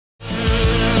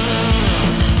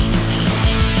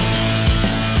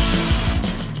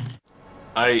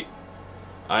I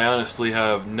honestly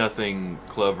have nothing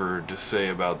clever to say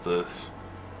about this.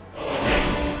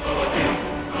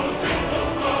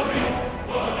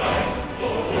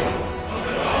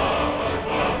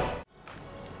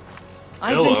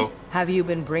 Hello. Have you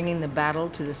been bringing the battle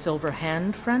to the Silver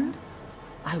Hand, friend?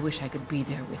 I wish I could be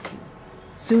there with you.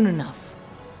 Soon enough.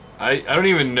 I don't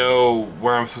even know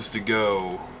where I'm supposed to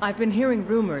go. I've been hearing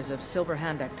rumors of Silver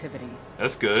Hand activity.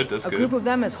 That's good, that's good. A group of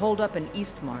them has holed up in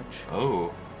East March.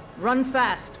 Oh. Run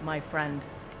fast, my friend.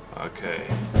 Okay.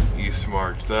 East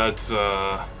March. That's,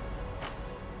 I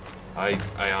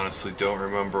honestly don't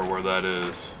remember where that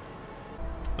is.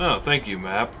 Oh, thank you,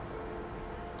 map.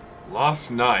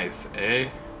 Lost Knife, eh?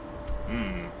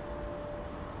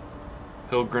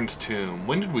 Pilgrim's Tomb.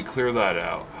 When did we clear that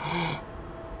out?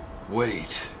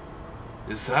 Wait.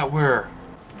 Is that where...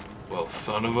 Well,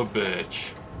 son of a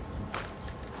bitch.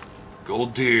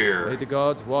 Golldir. May the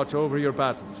gods watch over your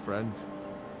battles, friend.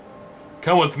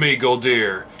 Come with me,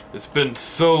 Golldir. It's been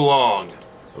so long.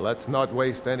 Let's not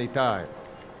waste any time.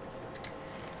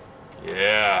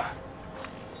 Yeah.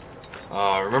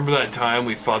 Remember that time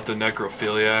we fought the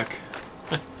necrophiliac?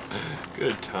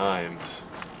 Good times.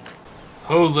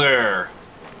 Ho there.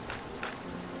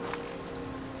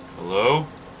 Hello?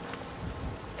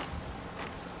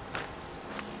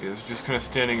 He was just kind of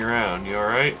standing around. You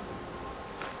alright? Is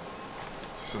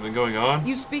there something going on?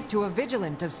 You speak to a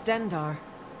vigilant of Stendar.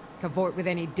 Cavort with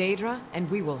any Daedra, and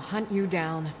we will hunt you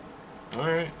down.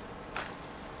 Alright.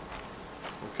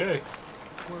 Okay.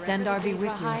 Stendar be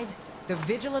with you. The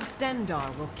vigil of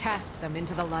Stendar will cast them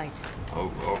into the light.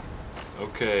 Oh,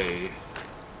 okay.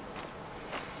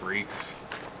 Freaks.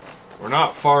 We're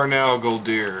not far now,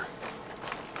 Golldir.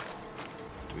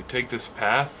 Do we take this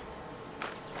path?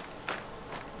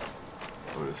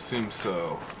 I would assume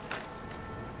so.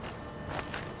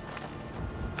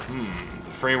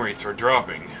 The frame rates are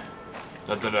dropping.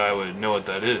 Not that I would know what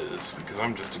that is, because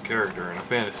I'm just a character in a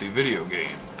fantasy video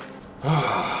game.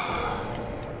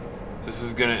 This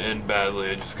is gonna end badly,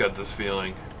 I just got this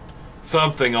feeling.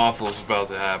 Something awful is about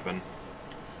to happen.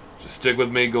 Just stick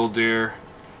with me, Golldir.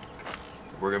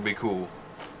 We're gonna be cool.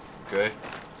 Okay?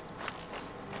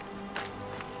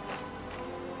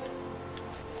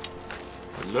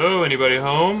 Hello, anybody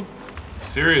home? I'm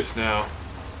serious now.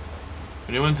 If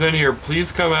anyone's in here,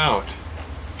 please come out.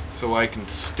 So I can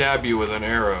stab you with an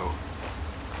arrow.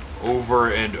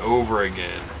 Over and over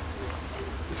again.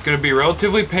 It's gonna be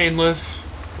relatively painless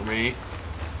for me.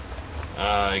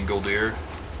 And Golldir.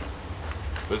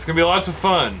 But it's gonna be lots of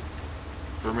fun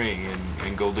for me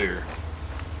and Golldir.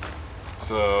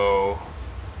 So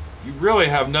you really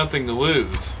have nothing to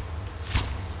lose.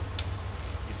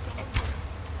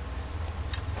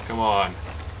 Come on.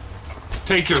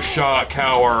 Take your shot,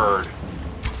 coward.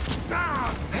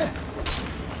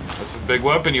 That's a big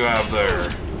weapon you have there.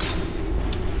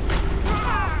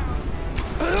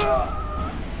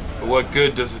 But what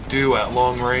good does it do at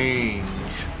long range?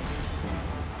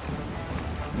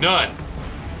 None.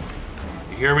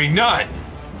 You hear me? None.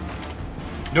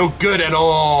 No good at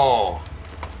all.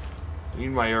 I need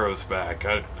my arrows back.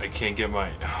 I can't get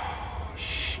my... Oh,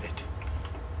 shit.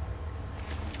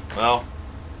 Well.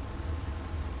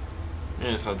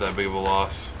 It's not that big of a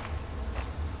loss.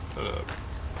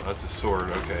 That's a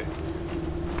sword, okay.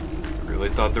 Really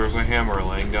thought there was a hammer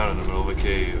laying down in the middle of a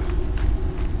cave.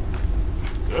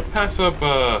 Did I pass up,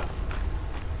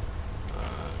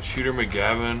 Shooter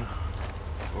McGavin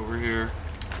over here?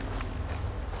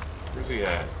 Where's he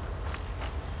at?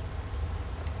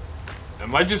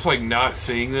 Am I just, like, not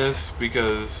seeing this?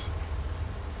 Because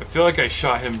I feel like I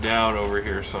shot him down over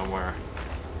here somewhere.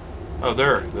 Oh,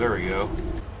 there we go.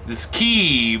 This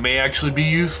key may actually be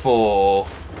useful.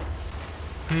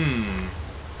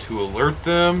 To alert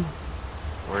them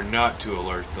or not to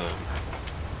alert them?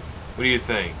 What do you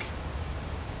think?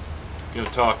 You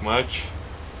don't talk much.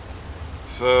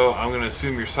 So I'm gonna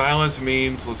assume your silence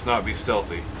means let's not be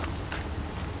stealthy.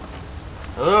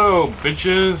 Hello,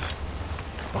 bitches.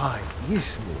 By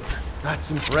Ismir,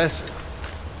 that's impressive.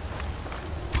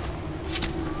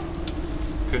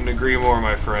 Couldn't agree more,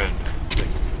 my friend.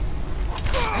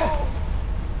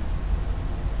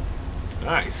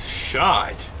 Nice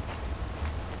shot.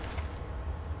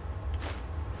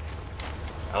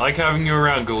 I like having you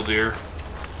around, Golldir.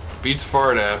 Beats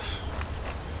fart ass.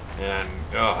 And,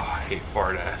 oh, I hate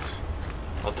fart ass.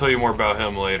 I'll tell you more about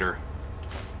him later.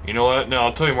 You know what? No,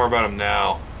 I'll tell you more about him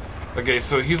now. Okay,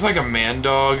 so he's like a man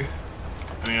dog.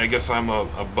 I mean, I guess I'm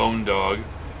a bone dog.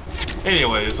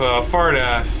 Anyways, fart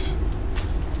ass.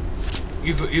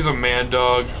 He's a man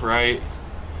dog, right?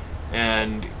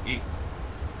 And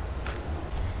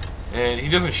he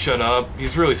doesn't shut up.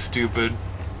 He's really stupid.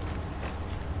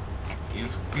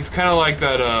 He's kind of like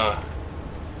that,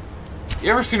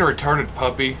 you ever seen a retarded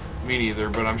puppy? Me neither,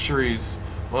 but I'm sure he's...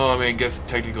 Well, I mean, I guess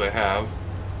technically I have.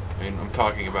 I mean, I'm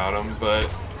talking about him,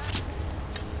 but...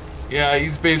 Yeah,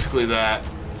 he's basically that.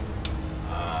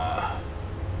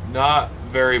 Not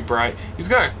very bright. He's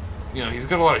got, you know, he's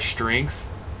got a lot of strength.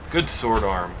 Good sword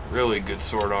arm. Really good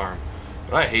sword arm.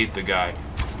 But I hate the guy.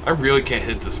 I really can't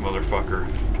hit this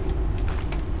motherfucker.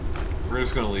 We're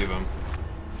just gonna leave him.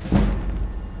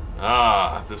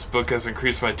 Ah, this book has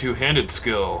increased my two-handed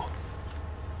skill.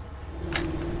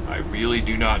 I really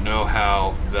do not know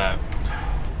how that...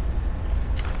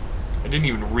 I didn't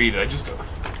even read it, I just...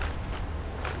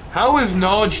 How is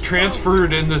knowledge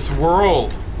transferred in this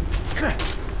world?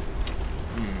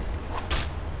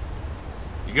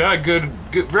 You got a good,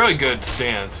 really good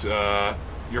stance.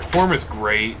 Your form is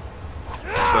great,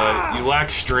 but you lack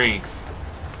strength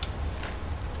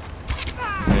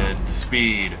and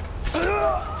speed,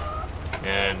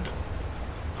 and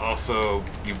also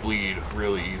you bleed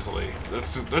really easily.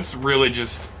 That's really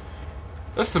just,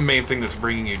 that's the main thing that's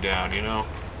bringing you down, you know?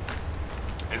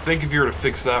 I think if you were to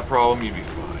fix that problem, you'd be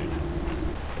fine.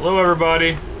 Hello,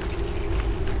 everybody.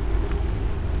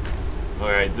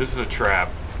 Alright, this is a trap.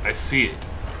 I see it.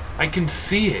 I can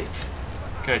see it.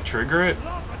 Can I trigger it?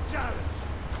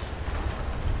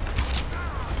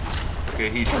 Okay,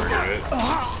 he triggered it.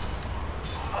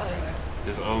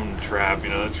 His own trap, you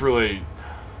know, that's really...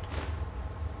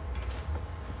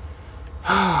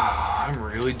 I'm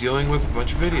really dealing with a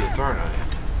bunch of idiots, aren't I?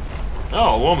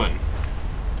 Oh, a woman.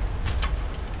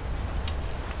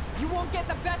 You won't get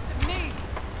the best of me.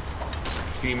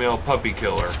 Female puppy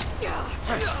killer.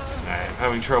 I'm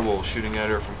having trouble shooting at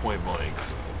her from point blank,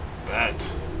 so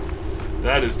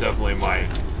that is definitely my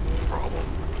problem.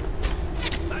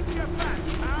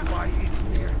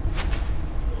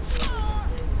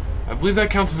 I believe that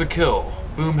counts as a kill.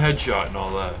 Boom, headshot and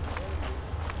all that.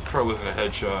 Probably wasn't a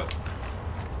headshot.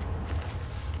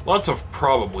 Lots of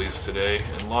probablys today,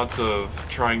 and lots of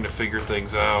trying to figure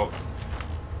things out.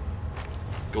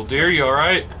 Golldir, you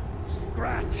alright?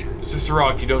 Scratch. It's just a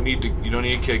rock, you don't need to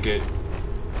kick it.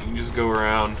 You can just go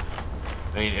around.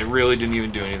 I mean, it really didn't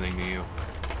even do anything to you.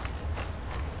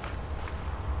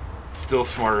 Still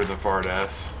smarter than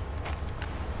Fardass.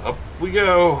 Up we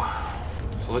go.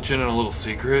 So let you in on a little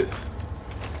secret.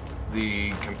 The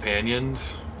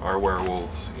companions are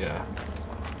werewolves, yeah.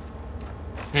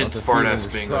 Hence Fardass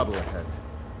being trouble ahead.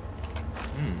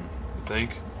 You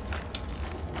think?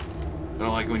 I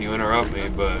don't like when you interrupt me,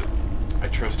 but I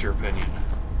trust your opinion.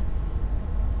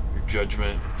 Your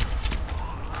judgment.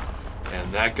 And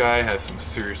that guy has some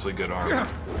seriously good armor.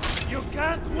 You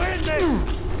can't win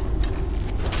this!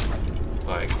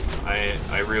 Like,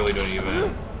 I really don't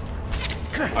even...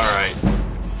 Alright.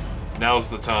 Now's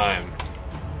the time.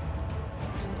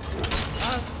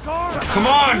 Come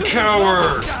on,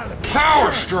 coward!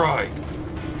 Power strike!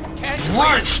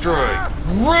 Right strike!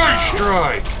 Right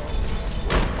strike!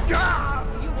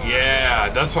 Yeah,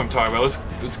 that's what I'm talking about.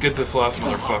 Let's get this last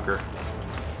motherfucker.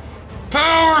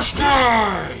 Power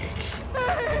strike!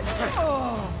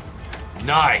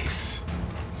 Nice!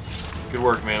 Good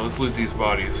work, man. Let's loot these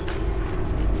bodies.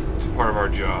 It's a part of our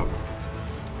job.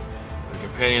 The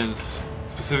companions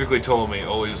specifically told me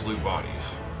always loot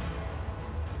bodies.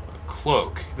 A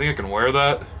cloak. You think I can wear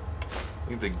that? I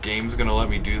think the game's gonna let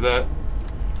me do that?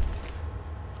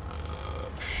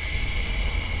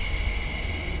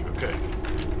 Okay.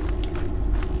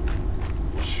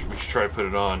 We should try to put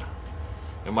it on.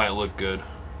 It might look good.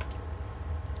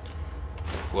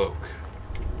 Cloak.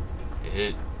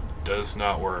 It does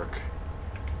not work.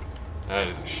 That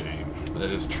is a shame. That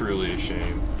is truly a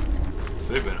shame.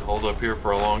 So they've been holed up here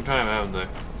for a long time, haven't they?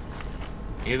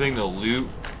 Anything to loot?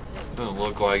 Doesn't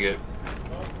look like it.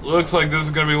 Looks like this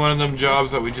is gonna be one of them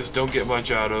jobs that we just don't get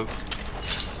much out of.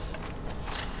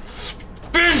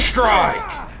 Spin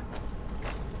strike!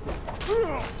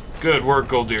 Good work,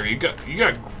 Golldir. You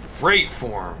got great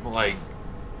form. Like,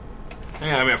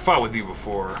 yeah, I mean, I fought with you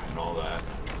before and all that.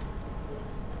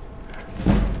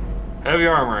 Heavy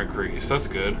armor increase. That's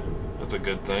good. That's a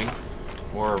good thing.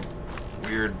 More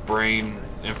weird brain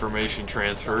information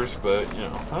transfers, but you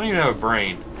know, I don't even have a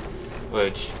brain,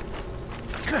 which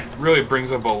really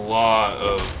brings up a lot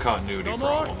of continuity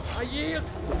problems.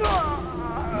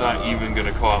 I'm not even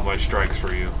gonna call out my strikes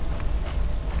for you.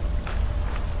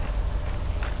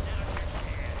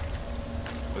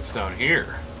 What's down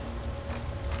here?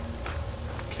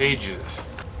 Cages.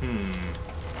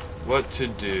 What to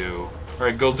do?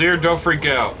 Alright, Golldir, don't freak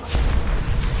out.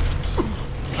 Just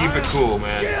keep it cool,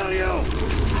 man.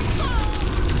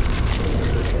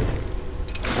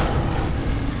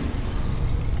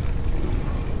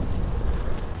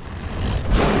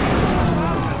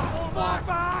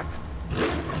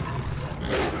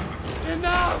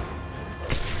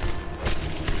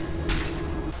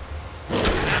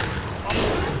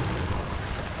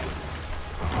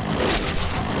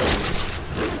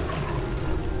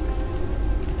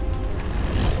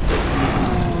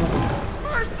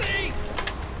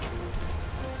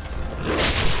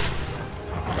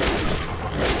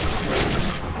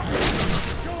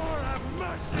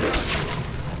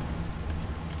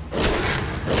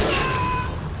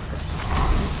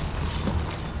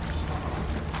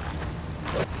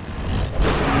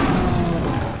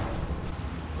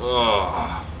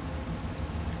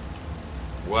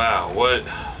 what?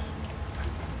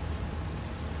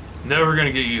 Never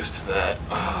gonna get used to that.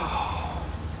 Oh.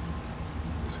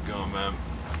 How's it going, man?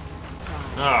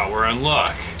 Ah, we're in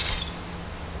luck.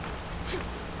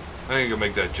 I can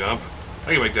make that jump.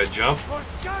 I can make that jump.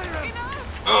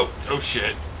 Oh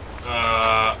shit.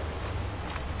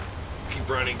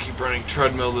 Keep running.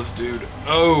 Treadmill this dude.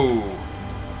 Oh!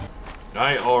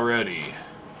 Night already.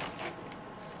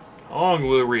 How long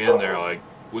will we in there, like,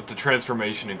 with the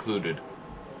transformation included?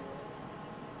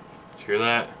 Did you hear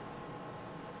that?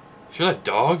 Did you hear that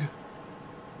dog?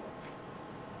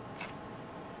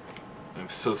 I'm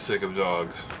so sick of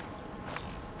dogs.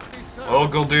 Well,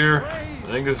 Golldir,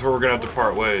 I think this is where we're gonna have to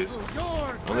part ways.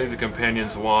 I don't think the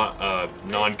companions want a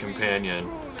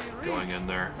non-companion going in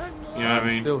there. You know what I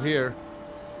mean? Still here.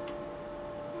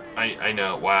 I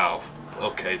know. Wow.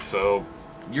 Okay, so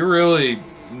you're really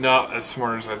not as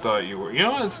smart as I thought you were. You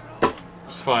know what?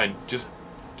 It's fine. Just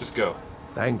go.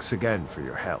 Thanks again for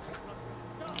your help.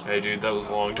 Hey, dude, that was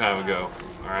a long time ago.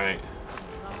 All right.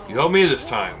 You helped me this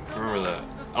time. Remember that.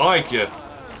 I like you.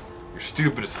 You're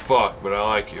stupid as fuck, but I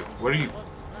like you. What are you?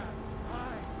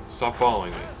 Stop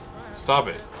following me. Stop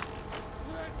it.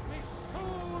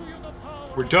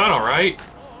 We're done, all right?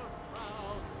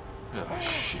 Oh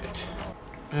shit.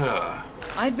 Ugh.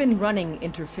 I've been running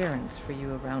interference for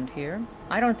you around here.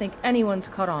 I don't think anyone's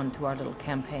caught on to our little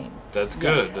campaign. That's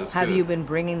good. That's Have good. you been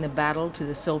bringing the battle to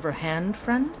the Silver Hand,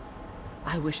 friend?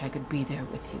 I wish I could be there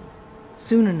with you.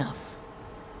 Soon enough.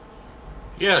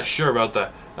 Yeah, sure about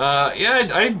that. Yeah,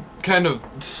 I kind of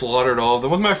slaughtered all of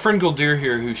them. With my friend Golldir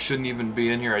here, who shouldn't even be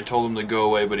in here, I told him to go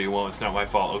away, but he won't. It's not my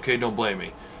fault. Okay, don't blame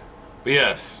me. But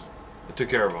yes, I took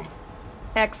care of him.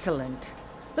 Excellent.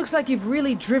 Looks like you've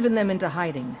really driven them into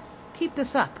hiding. Keep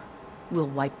this up. We'll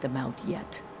wipe them out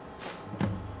yet.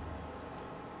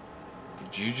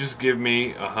 Did you just give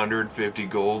me 150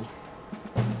 gold?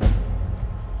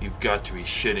 You've got to be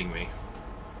shitting me.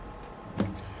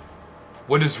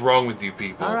 What is wrong with you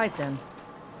people? All right, then.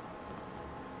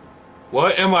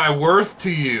 What am I worth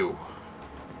to you?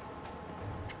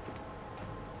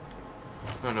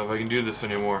 I don't know if I can do this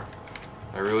anymore.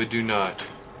 I really do not.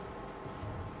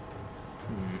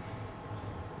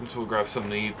 Guess we'll grab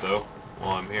something to eat, though,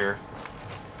 while I'm here.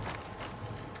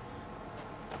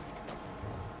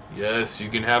 Yes, you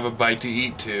can have a bite to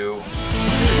eat, too.